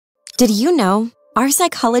Did you know our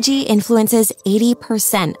psychology influences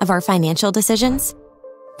 80% of our financial decisions?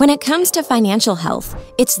 When it comes to financial health,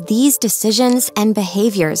 it's these decisions and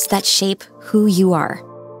behaviors that shape who you are.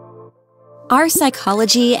 Our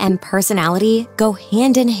psychology and personality go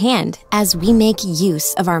hand in hand as we make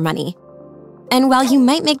use of our money. And while you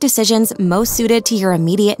might make decisions most suited to your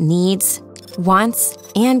immediate needs, wants,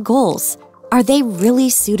 and goals, are they really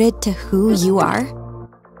suited to who you are?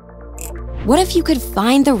 What if you could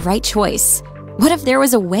find the right choice? What if there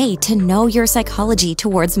was a way to know your psychology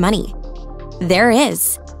towards money? There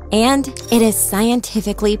is, and it is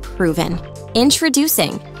scientifically proven.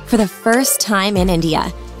 Introducing, for the first time in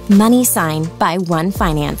India, Money Sign by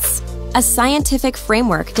 1Finance, a scientific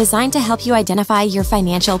framework designed to help you identify your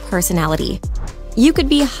financial personality. You could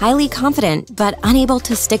be highly confident but unable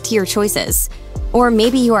to stick to your choices. Or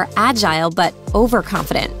maybe you are agile but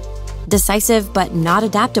overconfident, decisive but not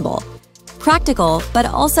adaptable, practical but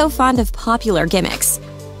also fond of popular gimmicks.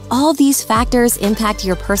 All these factors impact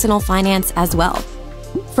your personal finance as well.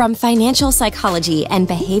 From financial psychology and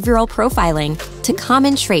behavioral profiling to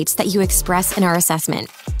common traits that you express in our assessment,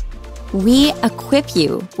 we equip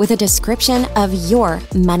you with a description of your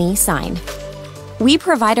money sign. We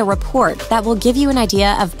provide a report that will give you an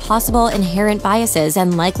idea of possible inherent biases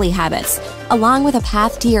and likely habits, along with a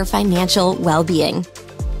path to your financial well-being.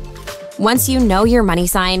 Once you know your money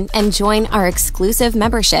sign and join our exclusive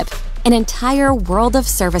membership, an entire world of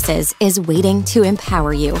services is waiting to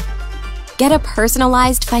empower you. Get a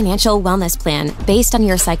personalized financial wellness plan based on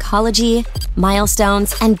your psychology,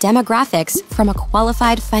 milestones, and demographics from a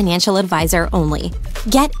qualified financial advisor only.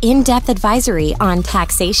 Get in-depth advisory on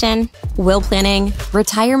taxation, will planning,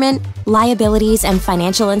 retirement, liabilities and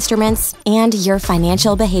financial instruments, and your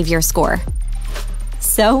financial behavior score.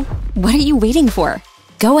 So, what are you waiting for?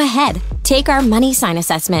 Go ahead, take our Money Sign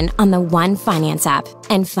assessment on the 1Finance app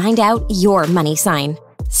and find out your money sign.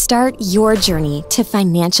 Start your journey to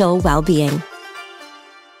financial well-being.